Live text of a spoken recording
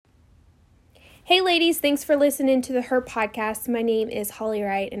Hey ladies, thanks for listening to the Her podcast. My name is Holly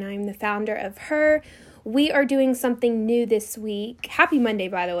Wright and I'm the founder of Her. We are doing something new this week. Happy Monday,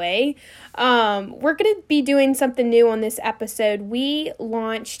 by the way. We're going to be doing something new on this episode. We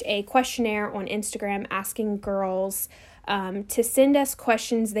launched a questionnaire on Instagram asking girls to send us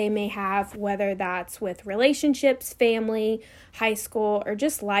questions they may have, whether that's with relationships, family, high school, or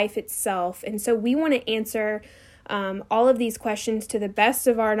just life itself. And so we want to answer all of these questions to the best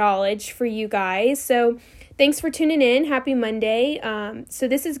of our knowledge for you guys. So thanks for tuning in. Happy Monday. So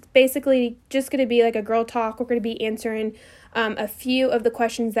this is basically just going to be like a girl talk. We're going to be answering a few of the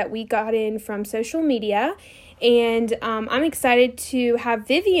questions that we got in from social media. And I'm excited to have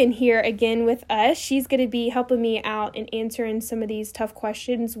Vivian here again with us. She's going to be helping me out and answering some of these tough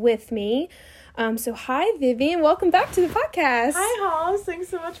questions with me. So hi, Vivian. Welcome back to the podcast. Hi, Hollis. Thanks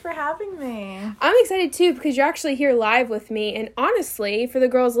so much for having me. I'm excited, too, because you're actually here live with me. And honestly, for the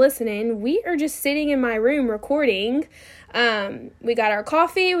girls listening, we are just sitting in my room recording. We got our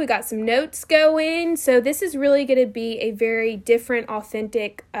coffee. We got some notes going. So this is really going to be a very different,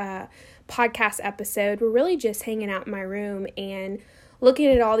 authentic podcast episode. We're really just hanging out in my room and looking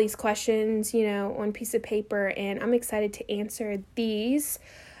at all these questions, on a piece of paper. And I'm excited to answer these.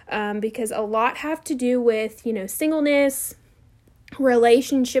 Because a lot have to do with, singleness,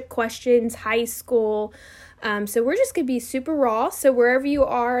 relationship questions, high school. So we're just going to be super raw. So wherever you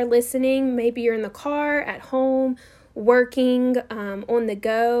are listening, maybe you're in the car, at home, working, on the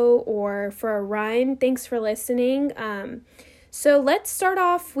go, or for a run. Thanks for listening. So let's start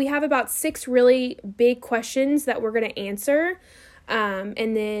off. We have about 6 really big questions that we're going to answer.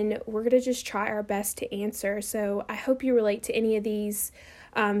 And then we're going to just try our best to answer. So I hope you relate to any of these.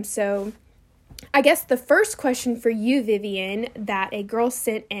 So I guess the first question for you, Vivian, that a girl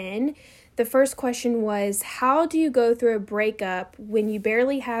sent in, the first question was, how do you go through a breakup when you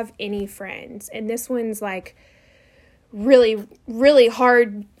barely have any friends? And this one's like really, really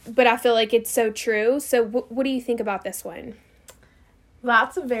hard, but I feel like it's so true. So what do you think about this one?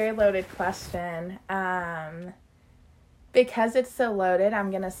 That's a very loaded question. Because it's so loaded,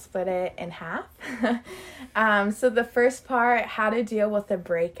 I'm going to split it in half. So the first part, how to deal with a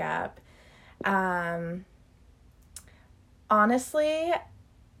breakup. Honestly,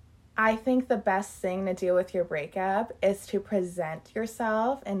 I think the best thing to deal with your breakup is to present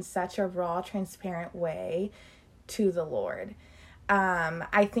yourself in such a raw, transparent way to the Lord.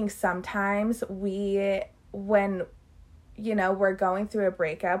 I think sometimes when we're going through a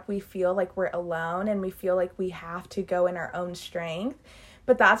breakup, we feel like we're alone and we feel like we have to go in our own strength.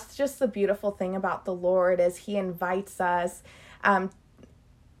 But that's just the beautiful thing about the Lord, is He invites us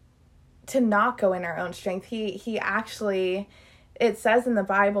to not go in our own strength. He actually, it says in the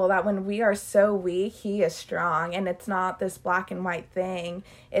Bible that when we are so weak, He is strong. And it's not this black and white thing.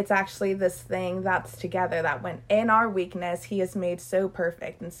 It's actually this thing that's together, that when in our weakness, He is made so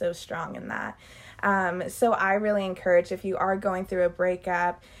perfect and so strong in that. So I really encourage, if you are going through a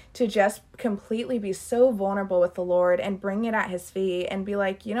breakup, to just completely be so vulnerable with the Lord and bring it at His feet and be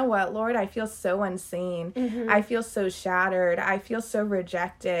like, you know what, Lord, I feel so unseen. Mm-hmm. I feel so shattered. I feel so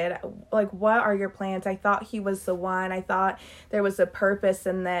rejected. Like, what are your plans? I thought He was the one. I thought there was a purpose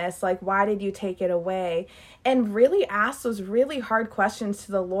in this. Like, why did you take it away? And really ask those really hard questions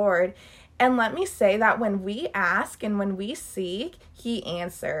to the Lord. And let me say that when we ask and when we seek, He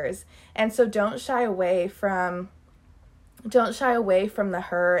answers. And so don't shy away from the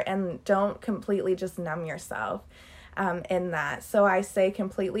hurt, and don't completely just numb yourself in that. So I say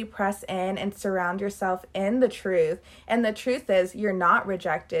completely press in and surround yourself in the truth. And the truth is, you're not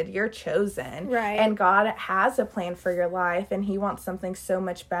rejected, you're chosen. Right. And God has a plan for your life, and He wants something so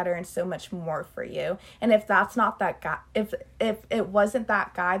much better and so much more for you. And if that's not that guy, if it wasn't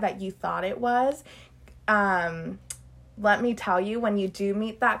that guy that you thought it was, let me tell you, when you do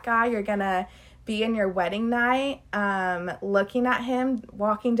meet that guy, you're gonna be in your wedding night, looking at him,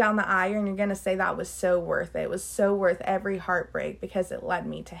 walking down the aisle, and you're going to say, that was so worth it. It was so worth every heartbreak because it led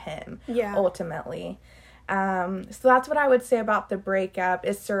me to Him, ultimately. So that's what I would say about the breakup,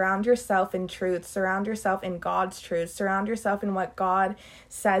 is surround yourself in truth, surround yourself in God's truth, surround yourself in what God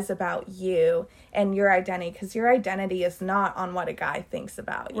says about you and your identity, because your identity is not on what a guy thinks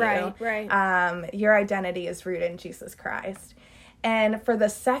about you. Right. Your identity is rooted in Jesus Christ. And for the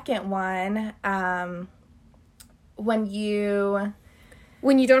second one, when you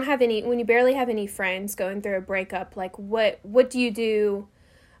barely have any friends going through a breakup, like what do you do?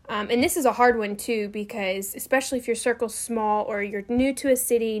 And this is a hard one too, because especially if your circle's small or you're new to a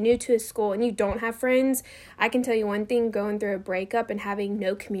city, new to a school, and you don't have friends, I can tell you one thing, going through a breakup and having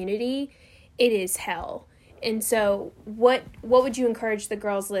no community, it is hell. And so what would you encourage the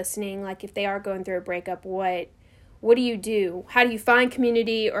girls listening, like if they are going through a breakup, what do you do? How do you find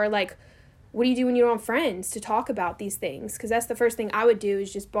community, or like what do you do when you don't have friends to talk about these things? Because that's the first thing I would do,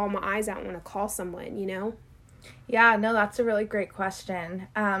 is just bawl my eyes out and want to call someone, you know? Yeah, no, that's a really great question.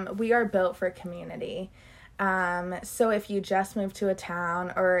 We are built for community. So if you just moved to a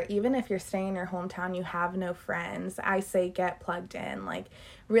town, or even if you're staying in your hometown, you have no friends, I say get plugged in. Like,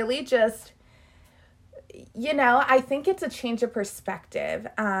 really just, I think it's a change of perspective.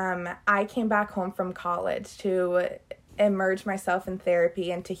 I came back home from college to immerse myself in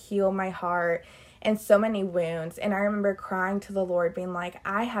therapy and to heal my heart and so many wounds. And I remember crying to the Lord, being like,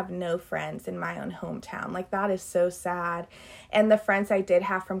 I have no friends in my own hometown. Like, that is so sad. And the friends I did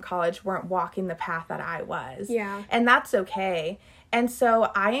have from college weren't walking the path that I was. Yeah. And that's okay. And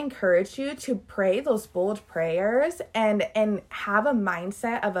so I encourage you to pray those bold prayers and have a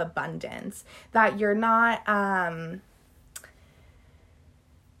mindset of abundance, that you're not, I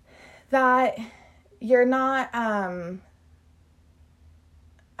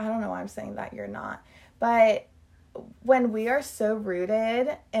don't know why I'm saying that you're not, but when we are so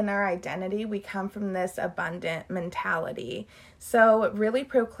rooted in our identity, we come from this abundant mentality. So really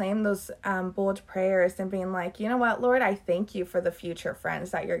proclaim those bold prayers and being like, you know what, Lord, I thank you for the future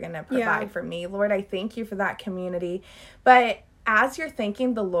friends that you're going to provide for me. Lord, I thank you for that community. But as you're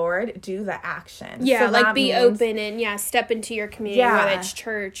thanking the Lord, do the action. Yeah, so like be open and step into your community, whether it's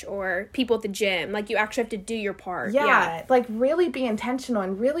church or people at the gym. Like, you actually have to do your part. Yeah, like really be intentional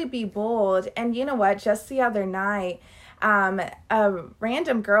and really be bold. And you know what? Just the other night, a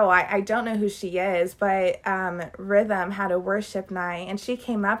random girl, I don't know who she is, but Rhythm had a worship night, and she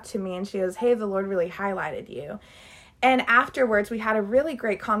came up to me and she goes, hey, the Lord really highlighted you. And afterwards, we had a really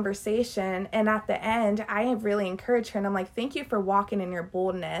great conversation. And at the end, I really encouraged her. And I'm like, thank you for walking in your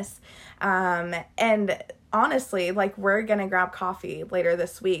boldness. And honestly, like, we're going to grab coffee later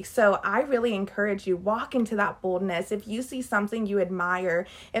this week. So I really encourage you, walk into that boldness. If you see something you admire,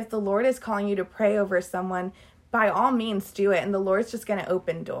 if the Lord is calling you to pray over someone, by all means do it, and the Lord's just going to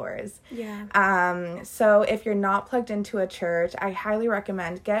open doors. Yeah. So if you're not plugged into a church, I highly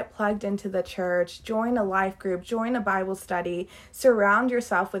recommend get plugged into the church, join a life group, join a Bible study, surround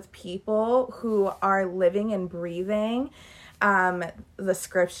yourself with people who are living and breathing the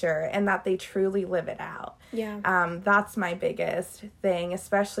scripture, and that they truly live it out. Yeah. That's my biggest thing,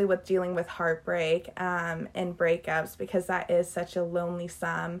 especially with dealing with heartbreak and breakups, because that is such a lonely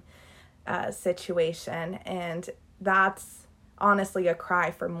situation, and that's honestly a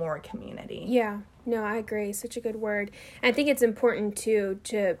cry for more community. Yeah, no, I agree. Such a good word. And I think it's important too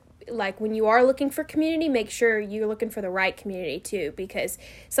to, like, when you are looking for community, make sure you're looking for the right community too, because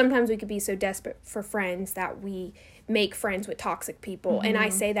sometimes we could be so desperate for friends that we make friends with toxic people. Mm-hmm. And I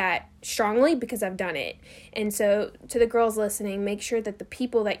say that strongly because I've done it. And so to the girls listening, make sure that the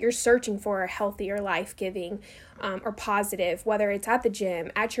people that you're searching for are healthy or life-giving, or positive, whether it's at the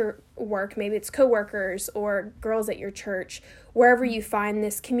gym, at your work, maybe it's coworkers or girls at your church. Wherever you find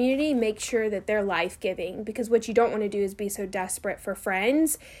this community, make sure that they're life-giving, because what you don't want to do is be so desperate for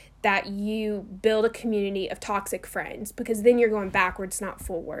friends that you build a community of toxic friends, because then you're going backwards, not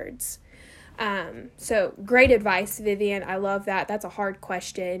forwards. So great advice, Vivian. I love that. That's a hard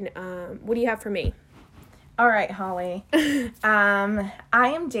question. What do you have for me? All right, Holly. I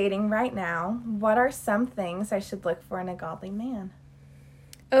am dating right now. What are some things I should look for in a godly man?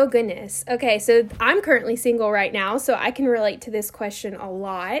 Oh, goodness. Okay, so I'm currently single right now, so I can relate to this question a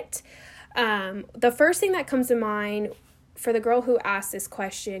lot. The first thing that comes to mind for the girl who asked this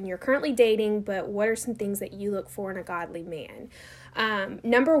question, you're currently dating, but what are some things that you look for in a godly man?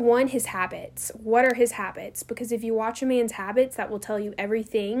 Number one, his habits. What are his habits? Because if you watch a man's habits, that will tell you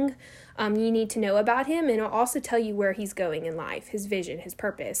everything you need to know about him, and it'll also tell you where he's going in life, his vision, his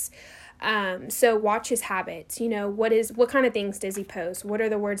purpose. So watch his habits. You know, what kind of things does he post? What are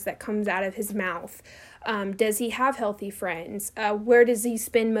the words that comes out of his mouth? Does he have healthy friends? Where does he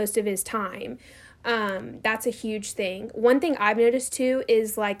spend most of his time? That's a huge thing. One thing I've noticed too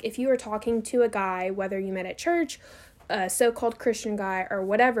is, like, if you are talking to a guy, whether you met at church, a so-called Christian guy, or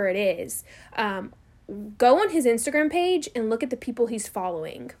whatever it is, go on his Instagram page and look at the people he's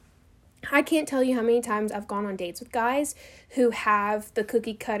following. I can't tell you how many times I've gone on dates with guys who have the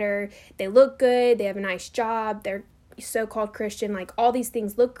cookie cutter, they look good, they have a nice job, they're so-called Christian, like all these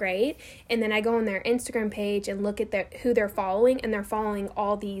things look great, and then I go on their Instagram page and look at who they're following, and they're following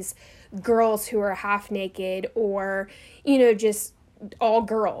all these girls who are half naked, or, you know, just all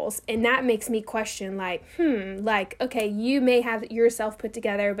girls, and that makes me question, like, okay, you may have yourself put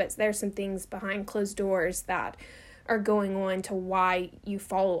together, but there's some things behind closed doors that are going on to why you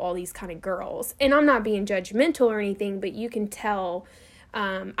follow all these kind of girls. And I'm not being judgmental or anything, but you can tell.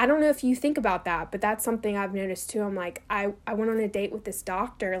 I don't know if you think about that, but that's something I've noticed too. I'm like, I went on a date with this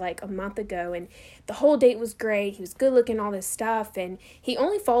doctor like a month ago, and the whole date was great. He was good looking, all this stuff, and he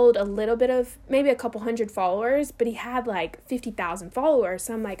only followed a little bit of, maybe a couple hundred followers, but he had like 50,000 followers.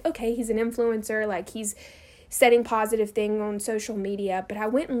 So I'm like, okay, he's an influencer, like he's setting positive thing on social media. But I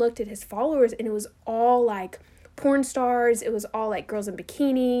went and looked at his followers, and it was all like porn stars. It was all like girls in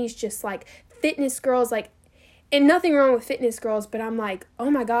bikinis, just like fitness girls, like. And nothing wrong with fitness girls, but I'm like, oh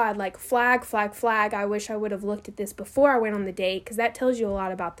my God, like flag. I wish I would have looked at this before I went on the date, because that tells you a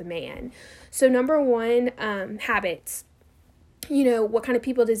lot about the man. So number one, habits. You know, what kind of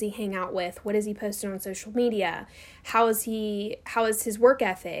people does he hang out with? What is he posting on social media? How is his work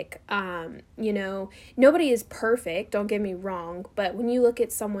ethic? You know, nobody is perfect, don't get me wrong, but when you look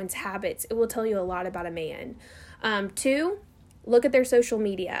at someone's habits, it will tell you a lot about a man. Two, look at their social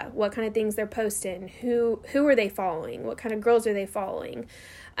media, what kind of things they're posting, who are they following, what kind of girls are they following.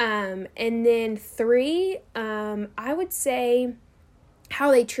 And then three, I would say how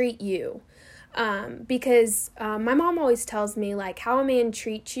they treat you. Because my mom always tells me, like, how a man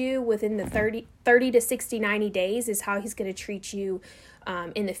treats you within the 30 to 60, 90 days is how he's going to treat you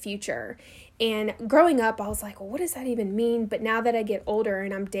in the future. And growing up, I was like, well, what does that even mean? But now that I get older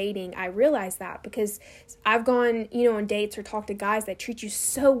and I'm dating, I realize that, because I've gone, you know, on dates or talked to guys that treat you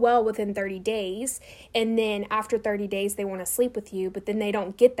so well within 30 days. And then after 30 days, they want to sleep with you, but then they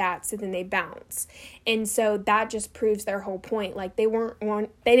don't get that. So then they bounce. And so that just proves their whole point. Like they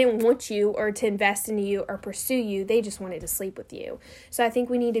didn't want you or to invest in you or pursue you. They just wanted to sleep with you. So I think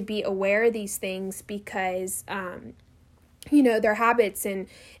we need to be aware of these things, because, you know, their habits and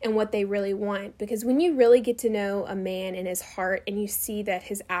what they really want. Because when you really get to know a man and his heart, and you see that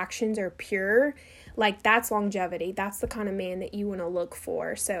his actions are pure, like that's longevity. That's the kind of man that you want to look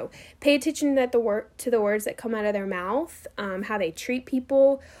for. So pay attention to the words that come out of their mouth, how they treat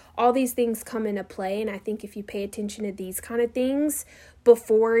people. All these things come into play. And I think if you pay attention to these kind of things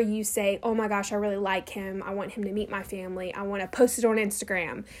before you say, oh my gosh, I really like him, I want him to meet my family, I want to post it on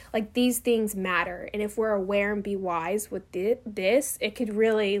Instagram, like these things matter. And if we're aware and be wise with this, it could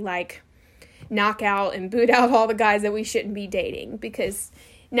really like knock out and boot out all the guys that we shouldn't be dating. Because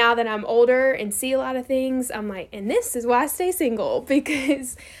now that I'm older and see a lot of things, I'm like, and this is why I stay single,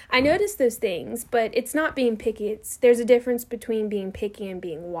 because I notice those things. But it's not being picky. There's a difference between being picky and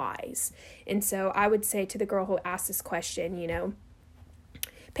being wise. And so I would say to the girl who asked this question, you know,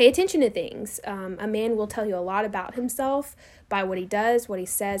 pay attention to things. A man will tell you a lot about himself by what he does, what he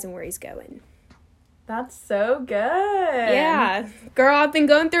says, and where he's going. That's so good. Yeah. Girl, I've been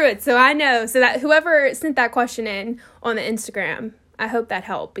going through it, so I know. So that whoever sent that question in on the Instagram, I hope that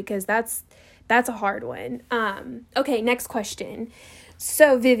helped, because that's a hard one. Okay, next question.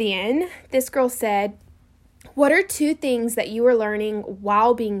 So Vivian, this girl said, what are 2 things that you are learning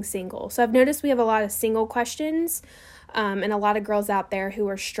while being single? So I've noticed we have a lot of single questions, and a lot of girls out there who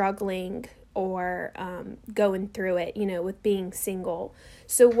are struggling or going through it, you know, with being single.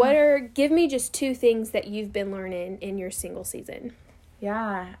 So give me just 2 things that you've been learning in your single season.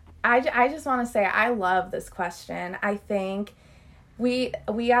 Yeah, I just want to say I love this question. I think we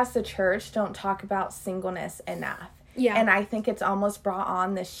as the church don't talk about singleness enough. Yeah. And I think it's almost brought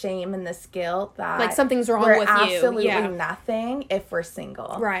on this shame and this guilt that like something's wrong with you. We're absolutely nothing if we're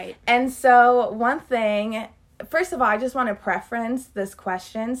single. Right. And so one thing, first of all, I just want to preference this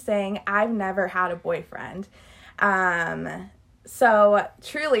question saying I've never had a boyfriend. So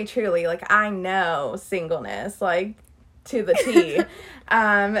truly, like I know singleness, like to the T.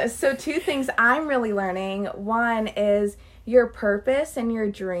 So 2 things I'm really learning. One is your purpose and your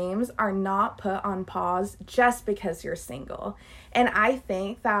dreams are not put on pause just because you're single. And I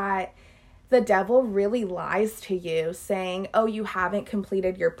think that the devil really lies to you saying, oh, you haven't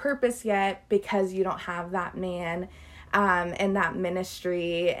completed your purpose yet because you don't have that man and that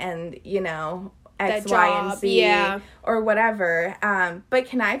ministry and, you know, X, Y, and Z or whatever. But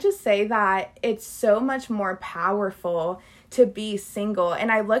can I just say that it's so much more powerful to be single.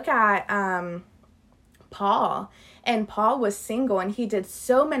 And I look at Paul. And Paul was single and he did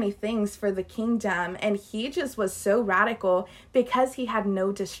so many things for the kingdom, and he just was so radical because he had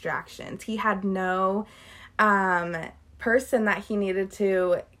no distractions. He had no person that he needed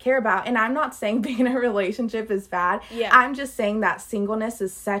to care about. And I'm not saying being in a relationship is bad. Yeah. I'm just saying that singleness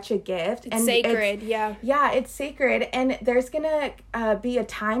is such a gift. It's sacred, yeah. Yeah, it's sacred. And there's going to be a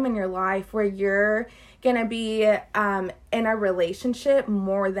time in your life where you're going to be in a relationship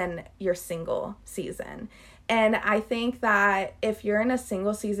more than your single season. And I think that if you're in a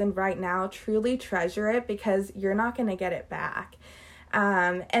single season right now, truly treasure it, because you're not going to get it back.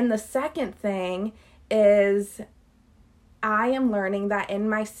 And the second thing is, I am learning that in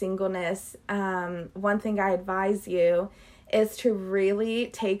my singleness, one thing I advise you is to really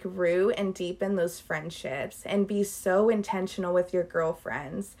take root and deepen those friendships and be so intentional with your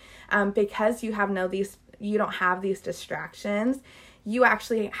girlfriends, because you don't have these distractions. You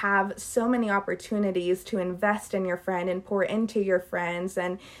actually have so many opportunities to invest in your friend and pour into your friends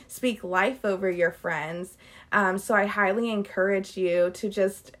and speak life over your friends. So I highly encourage you to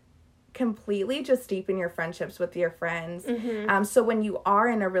just completely just deepen your friendships with your friends. So when you are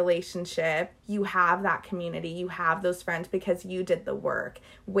in a relationship, you have that community, you have those friends, because you did the work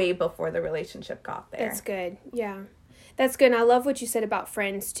way before the relationship got there. That's good. Yeah. That's good. And I love what you said about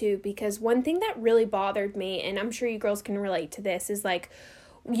friends too, because one thing that really bothered me, and I'm sure you girls can relate to this, is like,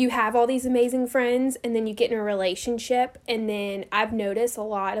 you have all these amazing friends and then you get in a relationship, and then I've noticed a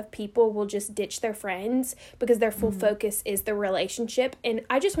lot of people will just ditch their friends because their full focus is the relationship. And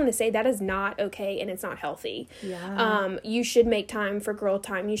I just want to say that is not okay, and it's not healthy. Yeah. You should make time for girl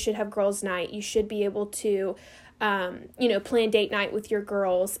time. You should have girls' night. You should be able to plan date night with your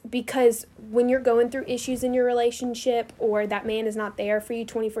girls, because when you're going through issues in your relationship or that man is not there for you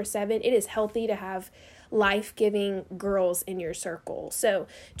 24/7, it is healthy to have life-giving girls in your circle. So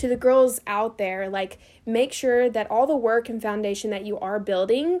to the girls out there, like, make sure that all the work and foundation that you are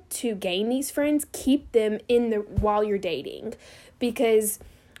building to gain these friends, keep them while you're dating, because,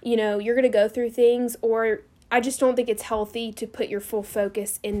 you're going to go through things, or I just don't think it's healthy to put your full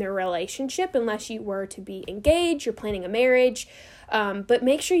focus in the relationship unless you were to be engaged, you're planning a marriage. But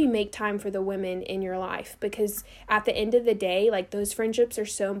make sure you make time for the women in your life, because at the end of the day, like, those friendships are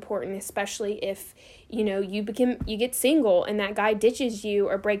so important, especially if, you get single and that guy ditches you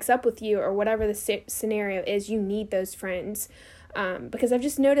or breaks up with you or whatever the scenario is. You need those friends. Because I've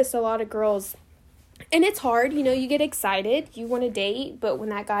just noticed a lot of girls, and it's hard, you get excited, you want to date, but when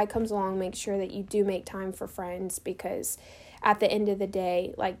that guy comes along, make sure that you do make time for friends, because at the end of the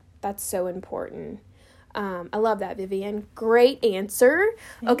day, like, that's so important. I love that, Vivian. Great answer.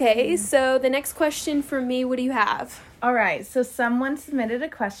 Okay, so the next question for me, what do you have? All right, so someone submitted a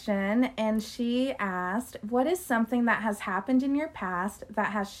question, and she asked, what is something that has happened in your past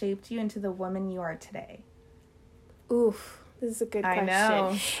that has shaped you into the woman you are today? Oof. This is a good question. I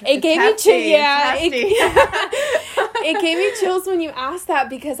know. It gave me chills. Yeah, it gave me chills when you asked that,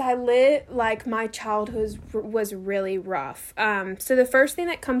 because my childhood was really rough. So the first thing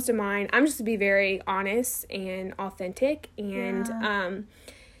that comes to mind, I'm just to be very honest and authentic, and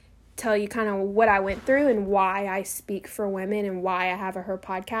tell you kind of what I went through and why I speak for women and why I have a Her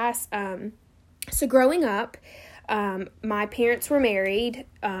podcast. So growing up, my parents were married.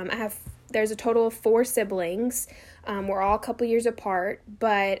 There's a total of 4 siblings. We're all a couple years apart,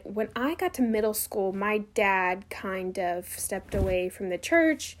 but when I got to middle school, my dad kind of stepped away from the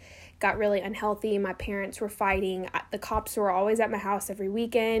church, got really unhealthy. My parents were fighting. The cops were always at my house every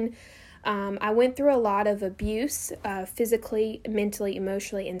weekend. I went through a lot of abuse, physically, mentally,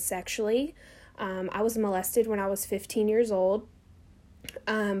 emotionally, and sexually. I was molested when I was 15 years old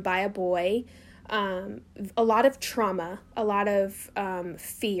by a boy. A lot of trauma, a lot of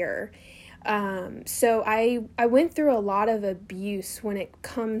fear. So I went through a lot of abuse when it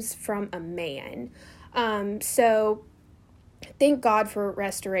comes from a man. So thank God for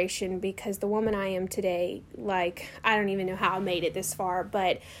restoration, because the woman I am today, like, I don't even know how I made it this far,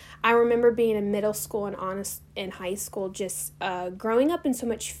 but I remember being in middle school and in high school, just, growing up in so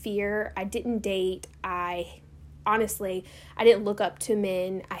much fear. I didn't date. Honestly, I didn't look up to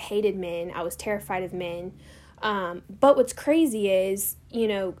men. I hated men. I was terrified of men. But what's crazy is,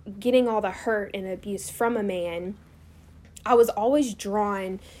 getting all the hurt and abuse from a man, I was always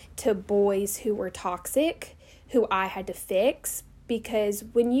drawn to boys who were toxic, who I had to fix, because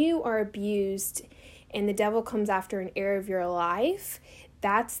when you are abused and the devil comes after an area of your life,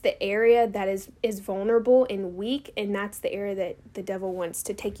 that's the area that is vulnerable and weak, and that's the area that the devil wants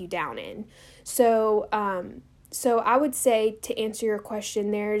to take you down in. So I would say, to answer your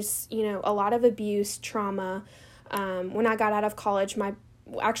question, there's, a lot of abuse, trauma. When I got out of college, when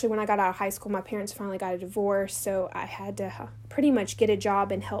I got out of high school, my parents finally got a divorce, so I had to pretty much get a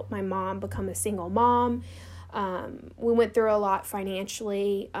job and help my mom become a single mom. We went through a lot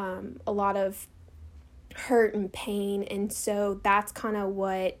financially, a lot of hurt and pain, and so that's kind of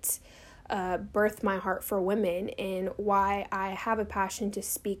what birthed my heart for women, and why I have a passion to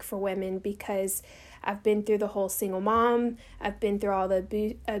speak for women, because I've been through the whole single mom, I've been through all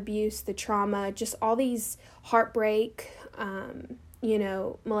the abuse, the trauma, just all these heartbreak,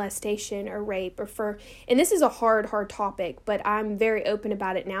 molestation or rape or and this is a hard topic, but I'm very open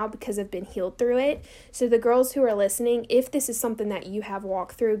about it now because I've been healed through it. So the girls who are listening, if this is something that you have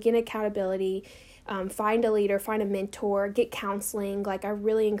walked through, get accountability, find a leader, find a mentor, get counseling. Like, I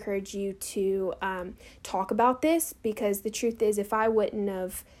really encourage you to talk about this, because the truth is, if I wouldn't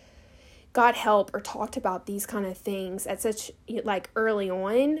have got help or talked about these kind of things at such early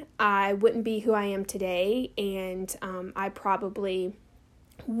on, I wouldn't be who I am today, and I probably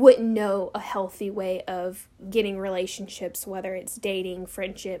wouldn't know a healthy way of getting relationships, whether it's dating,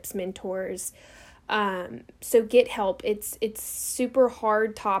 friendships, mentors. So get help. It's super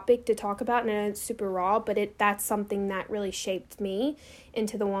hard topic to talk about, and it's super raw, but that's something that really shaped me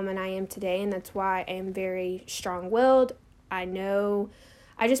into the woman I am today, and that's why I am very strong-willed.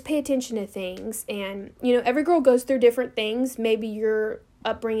 I just pay attention to things, and, every girl goes through different things. Maybe your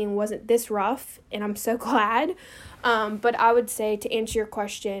upbringing wasn't this rough, and I'm so glad. But I would say, to answer your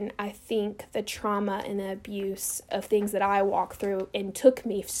question, I think the trauma and the abuse of things that I walked through and took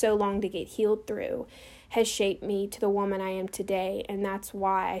me so long to get healed through has shaped me to the woman I am today, and that's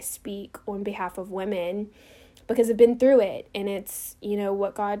why I speak on behalf of women, because I've been through it, and it's,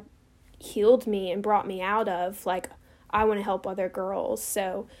 what God healed me and brought me out of. I want to help other girls.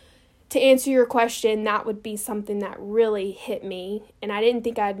 So to answer your question, that would be something that really hit me, and I didn't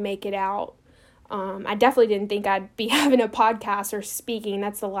think I'd make it out. I definitely didn't think I'd be having a podcast or speaking.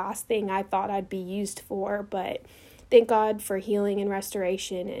 That's the last thing I thought I'd be used for, but thank God for healing and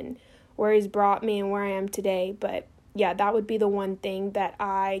restoration and where He's brought me and where I am today. But yeah, that would be the one thing that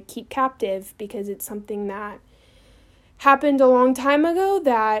I keep captive, because it's something that happened a long time ago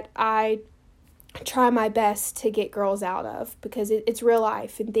that I try my best to get girls out of, because it's real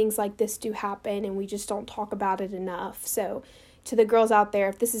life and things like this do happen, and we just don't talk about it enough. So to the girls out there,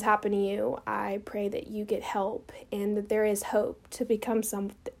 if this has happened to you, I pray that you get help, and that there is hope to become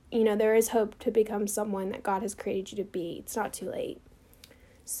there is hope to become someone that God has created you to be. It's not too late.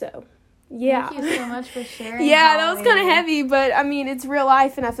 So yeah. Thank you so much for sharing. Yeah, that was kind of heavy, but it's real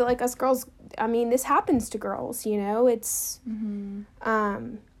life, and I feel like us girls, this happens to girls, it's,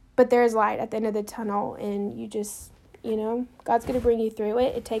 but there's light at the end of the tunnel, and you just, God's going to bring you through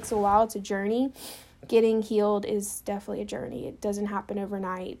it. It takes a while. It's a journey. Getting healed is definitely a journey. It doesn't happen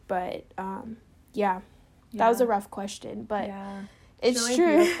overnight, but, that was a rough question, but it's really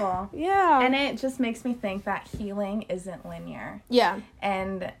true. Beautiful. Yeah. And it just makes me think that healing isn't linear. Yeah.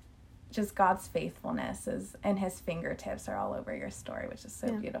 And just God's faithfulness and His fingertips are all over your story, which is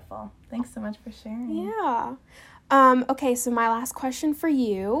so beautiful. Thanks so much for sharing. Yeah. Okay, so my last question for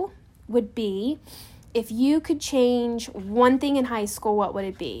you would be, if you could change one thing in high school, what would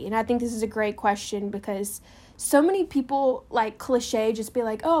it be? And I think this is a great question, because so many people, cliche, just be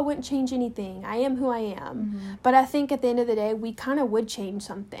like, oh, I wouldn't change anything. I am who I am. Mm-hmm. But I think at the end of the day, we kind of would change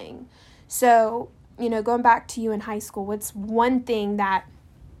something. So, going back to you in high school, what's one thing that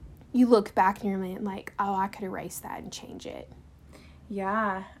you look back in your mind like, oh, I could erase that and change it?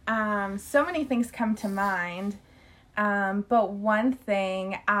 Yeah. So many things come to mind. But one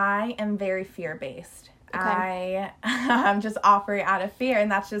thing, I am very fear-based. Okay. I'm just operate out of fear,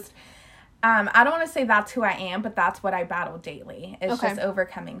 and that's just, I don't want to say that's who I am, but that's what I battle daily. It's just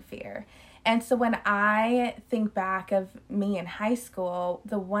overcoming fear. And so when I think back of me in high school,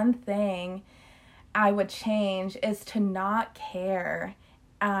 the one thing I would change is to not care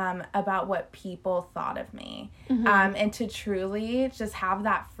about what people thought of me, and to truly just have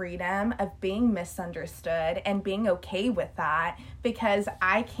that freedom of being misunderstood and being okay with that, because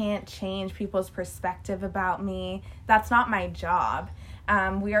I can't change people's perspective about me. That's not my job.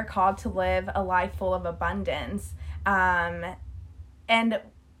 We are called to live a life full of abundance, and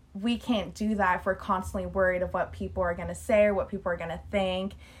we can't do that if we're constantly worried of what people are going to say or what people are going to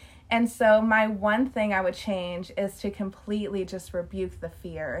think. And so my one thing I would change is to completely just rebuke the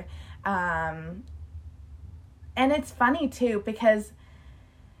fear. And it's funny too, because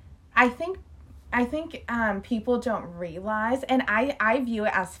I think people don't realize, and I view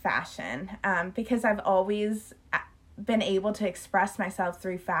it as fashion, because I've always been able to express myself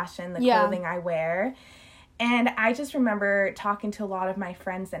through fashion, the clothing I wear. And I just remember talking to a lot of my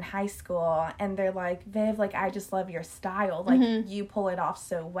friends in high school, and they're like, Viv, I just love your style. You pull it off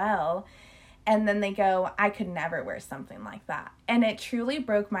so well. And then they go, I could never wear something like that. And it truly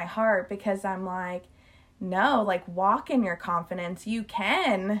broke my heart, because I'm like, no, walk in your confidence. You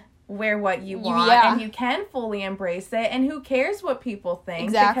can wear what you want, and you can fully embrace it. And who cares what people think?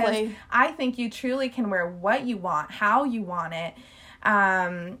 Exactly. Because I think you truly can wear what you want, how you want it.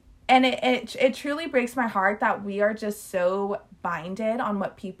 And it truly breaks my heart that we are just so binded on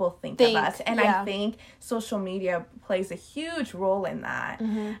what people think of us. And yeah. I think social media plays a huge role in that.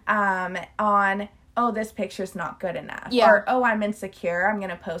 Mm-hmm. On, oh, this picture's not good enough. Yeah. Or, oh, I'm insecure, I'm going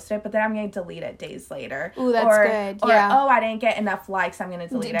to post it, but then I'm going to delete it days later. Ooh, that's good. Or, yeah. oh, I didn't get enough likes, I'm going to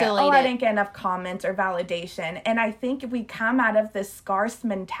delete it. Oh, I didn't get enough comments or validation. And I think we come out of this scarce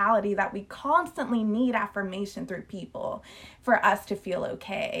mentality that we constantly need affirmation through people for us to feel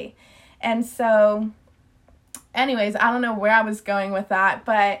okay. And so, anyways, I don't know where I was going with that,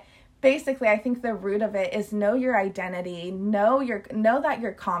 but basically, I think the root of it is know your identity, know that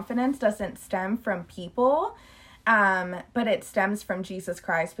your confidence doesn't stem from people, but it stems from Jesus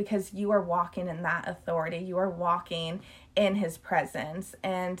Christ, because you are walking in that authority. You are walking in his presence,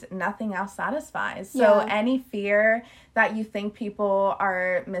 and nothing else satisfies. So any fear that you think people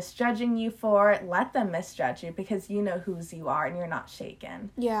are misjudging you for, let them misjudge you, because you know whose you are and you're not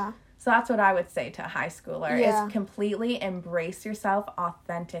shaken. Yeah. So that's what I would say to a high schooler, is completely embrace yourself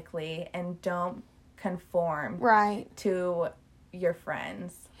authentically and don't conform to your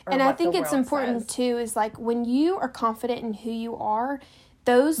friends. And I think it's important too, is like when you are confident in who you are,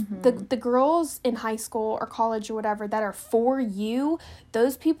 those the girls in high school or college or whatever that are for you,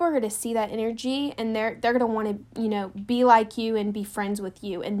 those people are going to see that energy, and they're going to want to, be like you and be friends with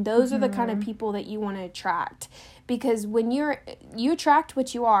you. And those are the kind of people that you want to attract. Because when you attract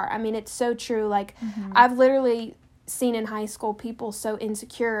what you are. I mean, it's so true. Like, I've literally seen in high school people so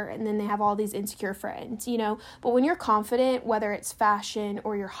insecure, and then they have all these insecure friends, But when you're confident, whether it's fashion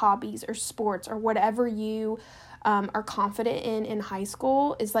or your hobbies or sports or whatever you are confident in high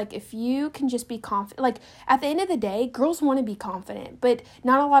school, is like, if you can just be confident. Like, at the end of the day, girls want to be confident, but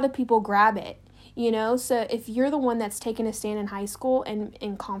not a lot of people grab it. So if you're the one that's taking a stand in high school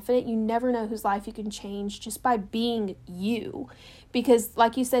and confident, you never know whose life you can change just by being you. Because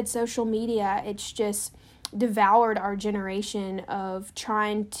like you said, social media, it's just devoured our generation of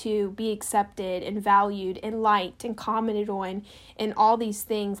trying to be accepted and valued and liked and commented on and all these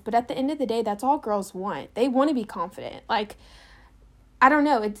things. But at the end of the day, that's all girls want. They want to be confident. Like, I don't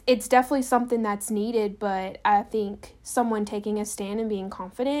know, it's definitely something that's needed, but I think someone taking a stand and being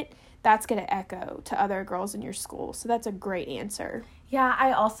confident, that's going to echo to other girls in your school. So that's a great answer. Yeah,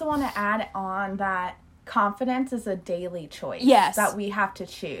 I also want to add on that confidence is a daily choice that we have to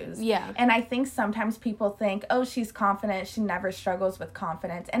choose. Yeah. And I think sometimes people think, oh, she's confident, she never struggles with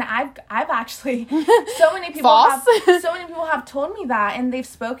confidence. And I've actually so many people have told me that, and they've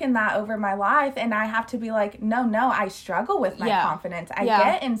spoken that over my life, and I have to be like, no, I struggle with my confidence. I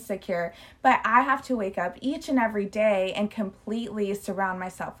get insecure, but I have to wake up each and every day and completely surround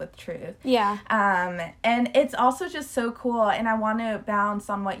myself with truth. Yeah. And it's also just so cool, and I want to bounce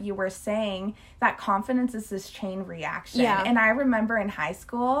on what you were saying, that confidence is this chain reaction. Yeah. And I remember in high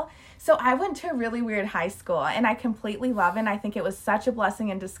school, so I went to a really weird high school, and I completely love it. And I think it was such a blessing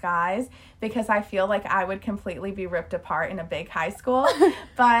in disguise, because I feel like I would completely be ripped apart in a big high school.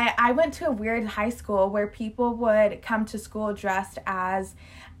 But I went to a weird high school where people would come to school dressed as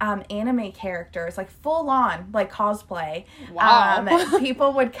anime characters, like full on, like cosplay. Wow.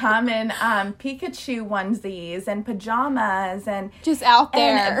 People would come in Pikachu onesies and pajamas, and just out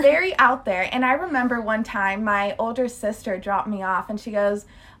there. And very out there. And I remember one time my older sister dropped me off, and she goes,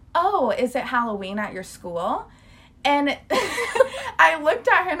 oh, is it Halloween at your school? And I looked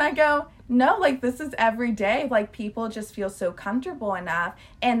at her and I go, no, like, this is every day. Like, people just feel so comfortable enough,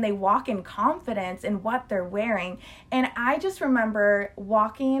 and they walk in confidence in what they're wearing. And I just remember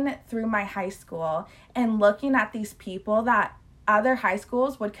walking through my high school and looking at these people that other high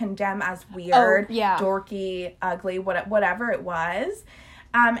schools would condemn as weird, dorky, ugly, whatever it was.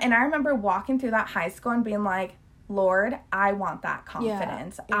 And I remember walking through that high school and being like, Lord, I want that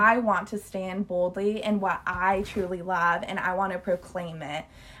confidence. Yeah. I want to stand boldly in what I truly love, and I want to proclaim it.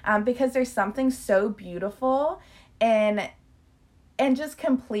 Because there's something so beautiful and just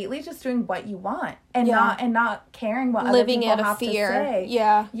completely just doing what you want and not caring what other people have to say.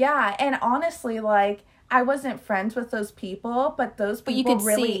 Yeah. And honestly, like, I wasn't friends with those people, but those people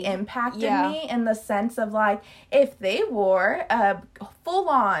really impacted me in the sense of, like, if they wore a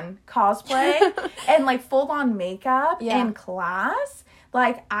full-on cosplay and, like, full-on makeup in class,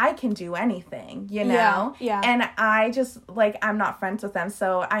 like, I can do anything, you know? Yeah. And I just, like, I'm not friends with them,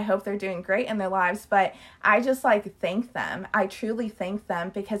 so I hope they're doing great in their lives, but I just, like, thank them. I truly thank them,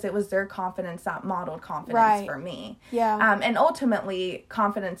 because it was their confidence that modeled confidence for me. Yeah. And ultimately,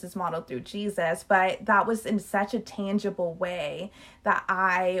 confidence is modeled through Jesus, but that was in such a tangible way that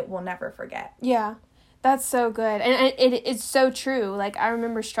I will never forget. Yeah. That's so good. And it's so true. Like, I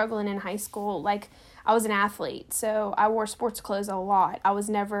remember struggling in high school. Like, I I was an athlete, so I wore sports clothes a lot. I was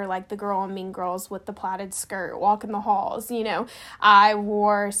never like the girl in Mean Girls with the plaited skirt walking the halls, I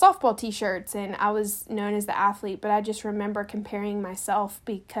wore softball t-shirts and I was known as the athlete, but I just remember comparing myself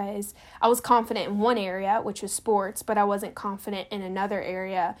because I was confident in one area, which was sports, but I wasn't confident in another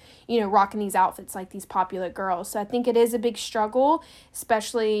area, rocking these outfits like these popular girls. So I think it is a big struggle,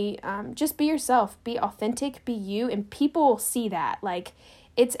 especially just be yourself, be authentic, be you, and people will see that. Like,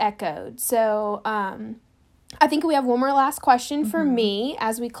 it's echoed. So I think we have one more last question for me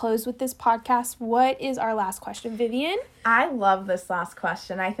as we close with this podcast. What is our last question, Vivian? I love this last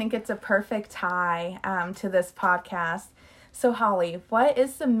question. I think it's a perfect tie to this podcast. So, Holly, what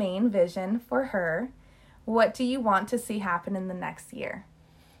is the main vision for her? What do you want to see happen in the next year?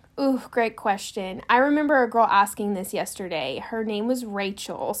 Ooh, great question. I remember a girl asking this yesterday. Her name was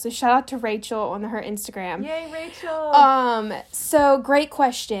Rachel. So shout out to Rachel on her Instagram. Yay, Rachel. So great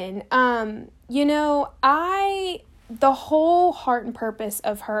question. The whole heart and purpose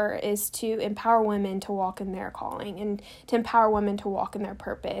of her is to empower women to walk in their calling and to empower women to walk in their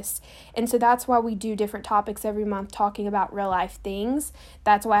purpose. And so that's why we do different topics every month talking about real life things.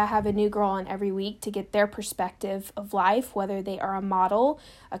 That's why I have a new girl on every week to get their perspective of life, whether they are a model,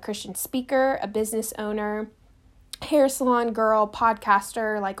 a Christian speaker, a business owner, hair salon girl,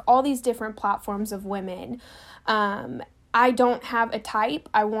 podcaster, like all these different platforms of women. I don't have a type.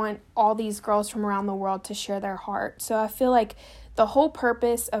 I want all these girls from around the world to share their heart. So I feel like the whole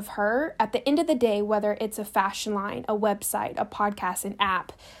purpose of her, at the end of the day, whether it's a fashion line, a website, a podcast, an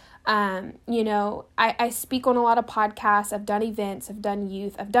app, I speak on a lot of podcasts. I've done events, I've done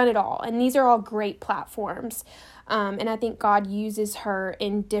youth, I've done it all. And these are all great platforms. And I think God uses her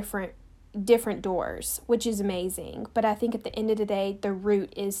in different doors, which is amazing. But I think at the end of the day, the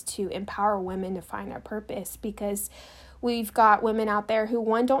root is to empower women to find their purpose, because we've got women out there who,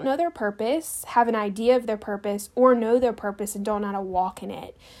 one, don't know their purpose, have an idea of their purpose, or know their purpose and don't know how to walk in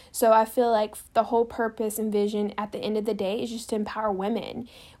it. So I feel like the whole purpose and vision at the end of the day is just to empower women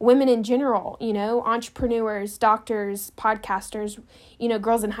in general, entrepreneurs, doctors, podcasters,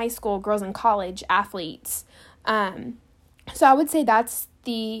 girls in high school, girls in college, athletes. So I would say that's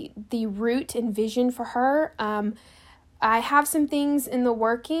the root and vision for her. I have some things in the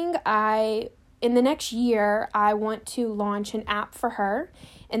working. In the next year, I want to launch an app for her,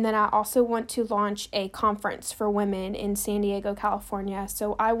 and then I also want to launch a conference for women in San Diego, California.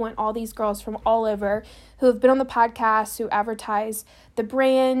 So I want all these girls from all over who have been on the podcast, who advertise the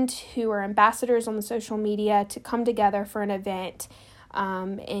brand, who are ambassadors on the social media, to come together for an event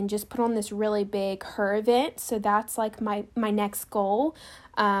and just put on this really big her event. So that's like my next goal,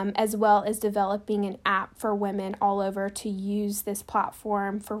 as well as developing an app for women all over to use this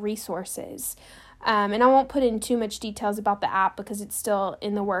platform for resources. And I won't put in too much details about the app because it's still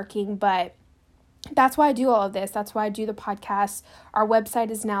in the working, but that's why I do all of this. That's why I do the podcast. Our website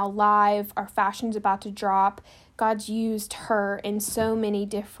is now live. Our fashion's about to drop. God's used her in so many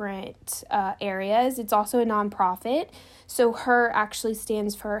different areas. It's also a nonprofit. So HER actually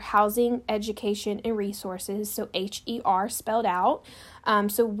stands for Housing, Education, and Resources. So HER spelled out.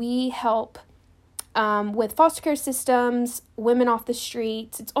 So we help with foster care systems, women off the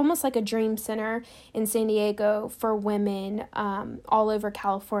streets. It's almost like a dream center in San Diego for women all over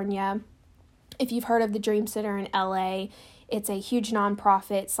California. If you've heard of the Dream Center in LA, it's a huge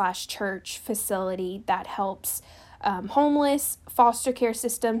nonprofit / church facility that helps homeless, foster care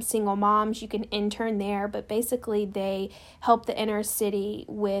system, single moms. You can intern there, but basically they help the inner city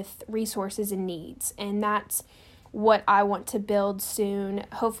with resources and needs. And that's what I want to build soon,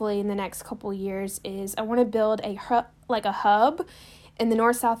 hopefully in the next couple years, is I want to build a hub in the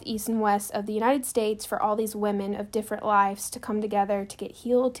north, south, east, and west of the United States for all these women of different lives to come together, to get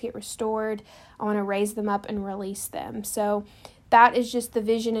healed, to get restored. I want to raise them up and release them. So that is just the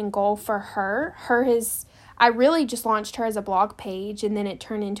vision and goal for her. I really just launched her as a blog page, and then it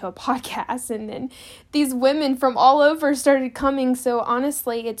turned into a podcast, and then these women from all over started coming. So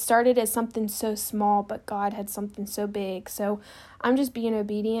honestly, it started as something so small, but God had something so big. So I'm just being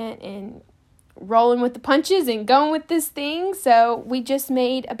obedient and rolling with the punches and going with this thing. So we just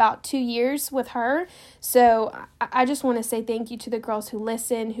made about 2 years with her. So I just want to say thank you to the girls who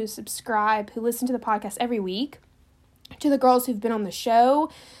listen, who subscribe, who listen to the podcast every week. To the girls who've been on the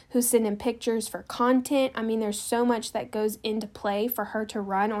show, who send in pictures for content. I mean, there's so much that goes into play for her to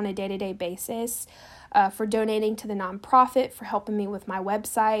run on a day-to-day basis, for donating to the nonprofit, for helping me with my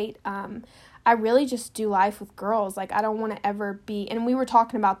website. I really just do life with girls. Like, I don't want to ever be, and we were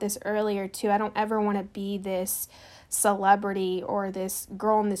talking about this earlier too, I don't ever want to be this celebrity or this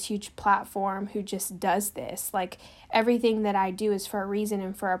girl on this huge platform who just does this. Like, everything that I do is for a reason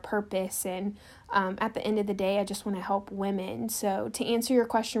and for a purpose. And at the end of the day, I just want to help women. So to answer your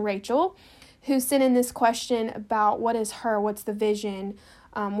question, Rachel, who sent in this question about what's the vision,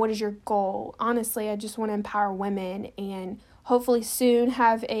 what is your goal? Honestly, I just want to empower women and hopefully soon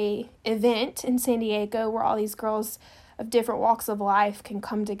have a event in San Diego where all these girls of different walks of life can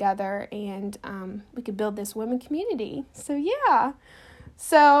come together and we could build this women community. So yeah.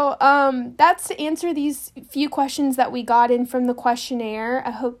 So that's to answer these few questions that we got in from the questionnaire.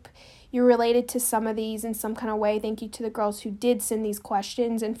 I hope you related to some of these in some kind of way. Thank you to the girls who did send these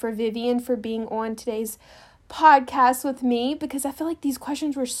questions, and for Vivian for being on today's podcast with me, because I feel like these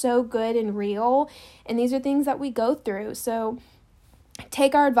questions were so good and real, and these are things that we go through. So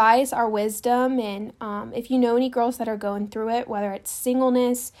take our advice, our wisdom, and if you know any girls that are going through it, whether it's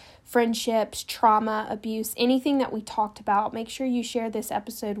singleness, friendships, trauma, abuse, anything that we talked about, make sure you share this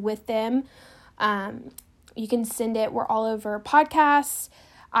episode with them. You can send it. We're all over podcasts,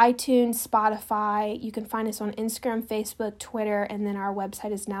 iTunes, Spotify. You can find us on Instagram, Facebook, Twitter, and then our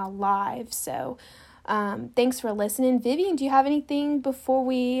website is now live. So thanks for listening. Vivian, do you have anything before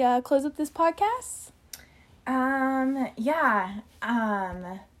we close up this podcast?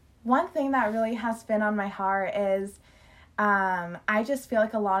 One thing that really has been on my heart is I just feel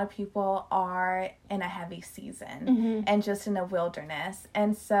like a lot of people are in a heavy season and just in a wilderness.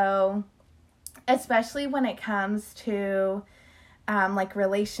 And so, especially when it comes to like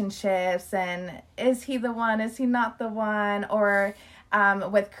relationships and is he the one, is he not the one, or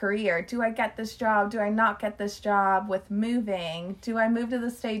with career, do I get this job, do I not get this job, with moving, do I move to the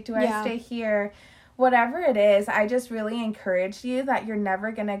state, do I stay here, whatever it is, I just really encourage you that you're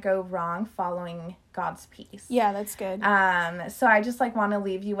never going to go wrong following God's peace. Yeah, that's good. So I just like want to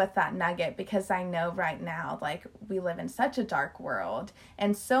leave you with that nugget, because I know right now, like, we live in such a dark world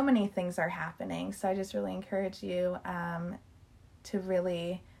and so many things are happening. So I just really encourage you to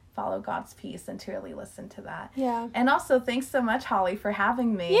really follow God's peace and to really listen to that. Yeah. And also, thanks so much, Holly, for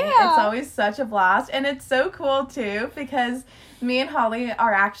having me. Yeah. It's always such a blast. And it's so cool, too, because me and Holly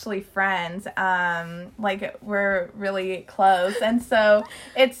are actually friends. Like, we're really close. And so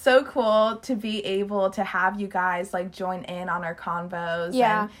it's so cool to be able to have you guys, like, join in on our convos.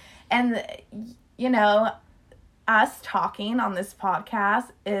 Yeah. And you know, us talking on this podcast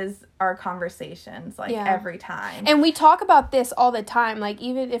is our conversations, like, every time. And we talk about this all the time, like,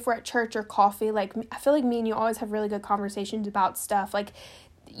 even if we're at church or coffee, like, I feel like me and you always have really good conversations about stuff. Like,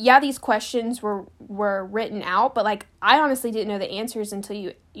 yeah, these questions were written out, but, like, I honestly didn't know the answers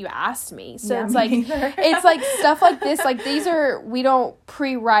until you asked me. So it's like, it's like stuff like this, like, we don't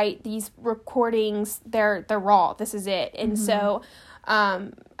pre-write these recordings. They're raw. This is it. And so,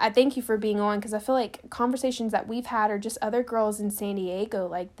 I thank you for being on, because I feel like conversations that we've had are just other girls in San Diego.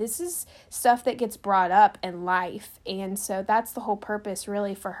 Like, this is stuff that gets brought up in life. And so that's the whole purpose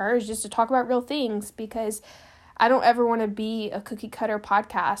really for her, is just to talk about real things, because I don't ever want to be a cookie cutter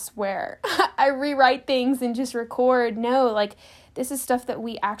podcast where I rewrite things and just record. No, like, this is stuff that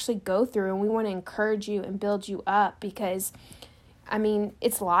we actually go through, and we want to encourage you and build you up, because I mean,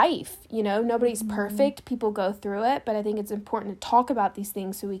 it's life, you know, nobody's perfect. People go through it, but I think it's important to talk about these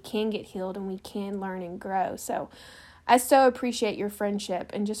things so we can get healed and we can learn and grow. So I so appreciate your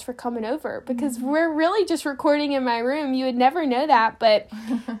friendship and just for coming over, because we're really just recording in my room. You would never know that, but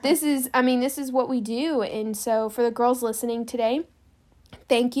this is what we do. And so for the girls listening today,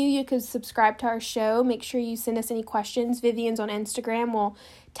 thank you. You could subscribe to our show. Make sure you send us any questions. Vivian's on Instagram. We'll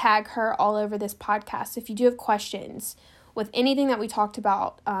tag her all over this podcast. If you do have questions with anything that we talked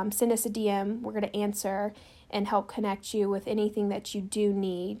about, send us a DM. We're going to answer and help connect you with anything that you do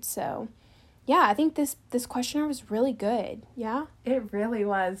need. So, yeah, I think this questionnaire was really good. Yeah? It really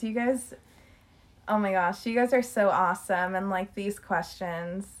was. You guys, oh my gosh, you guys are so awesome. And, like, these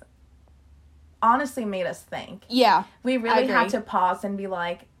questions honestly made us think. Yeah. We really had to pause and be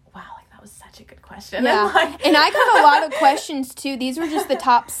like, wow, like, that was such a good question. Yeah. And I got a lot of questions, too. These were just the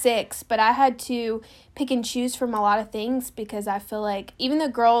top 6, but I had to pick and choose from a lot of things, because I feel like even the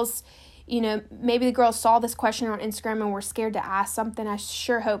girls, you know, maybe the girls saw this question on Instagram and were scared to ask something. I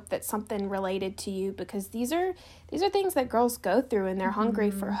sure hope that something related to you, because these are things that girls go through, and they're hungry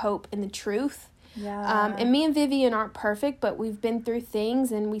for hope and the truth. Yeah. And me and Vivian aren't perfect, but we've been through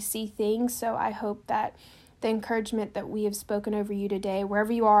things and we see things. So I hope that the encouragement that we have spoken over you today,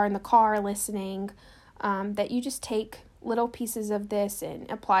 wherever you are in the car listening, that you just take little pieces of this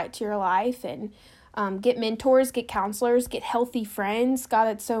and apply it to your life, and get mentors, get counselors, get healthy friends. God,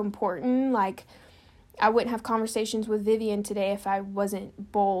 it's so important. Like, I wouldn't have conversations with Vivian today if I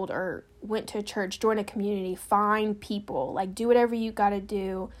wasn't bold or went to a church, join a community, find people, like do whatever you got to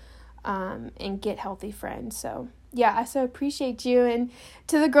do, and get healthy friends. So yeah, I so appreciate you. And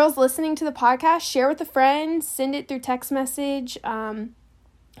to the girls listening to the podcast, share with a friend, send it through text message.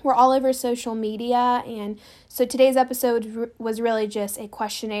 We're all over social media, and so today's episode was really just a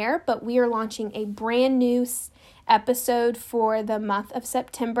questionnaire, but we are launching a brand new episode for the month of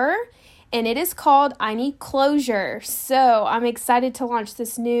September, and it is called I Need Closure. So I'm excited to launch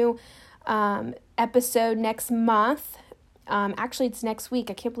this new episode next month. Actually, it's next week.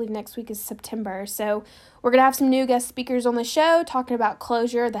 I can't believe next week is September. So we're going to have some new guest speakers on the show talking about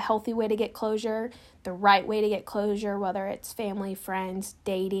closure, the healthy way to get closure, the right way to get closure, whether it's family, friends,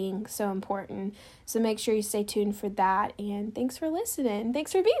 dating, so important. So make sure you stay tuned for that. And thanks for listening.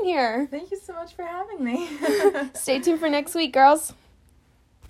 Thanks for being here. Thank you so much for having me. Stay tuned for next week, girls.